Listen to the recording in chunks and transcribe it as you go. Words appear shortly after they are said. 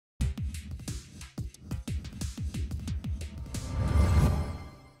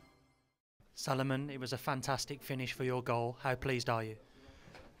Salomon, it was a fantastic finish for your goal. How pleased are you?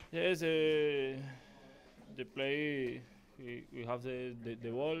 Yes, the play, we have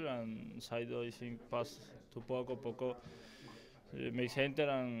the ball and Saido I think pass to Poco make center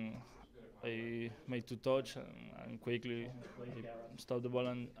and I make two touch and quickly stop the ball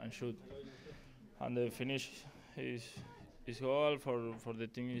and shoot. And the finish is goal for the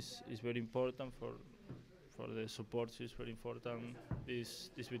team is very important for the support is very important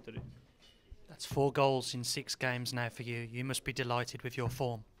this victory. That's 4 goals in 6 games now for you. You must be delighted with your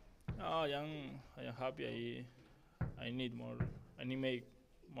form. No, I am happy. I need more. I need make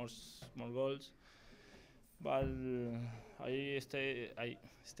more goals. But I stay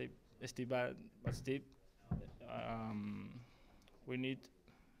bad, but still um, we need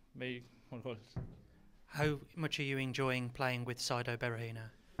make more goals. How much are you enjoying playing with Saido Berahino?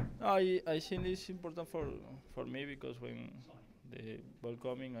 I think it's important for me because when the ball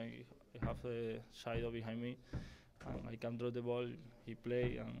coming, I have the side behind me, and I can draw the ball. He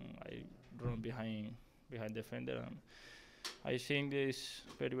play and I run behind defender, and I think this is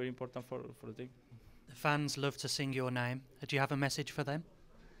very important for the team. The fans love to sing your name. Do you have a message for them?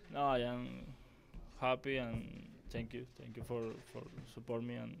 No, I am happy and thank you for support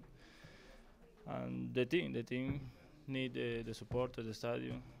me and the team need the support of the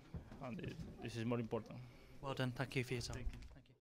stadium, and this is more important. Well done. Thank you for your time.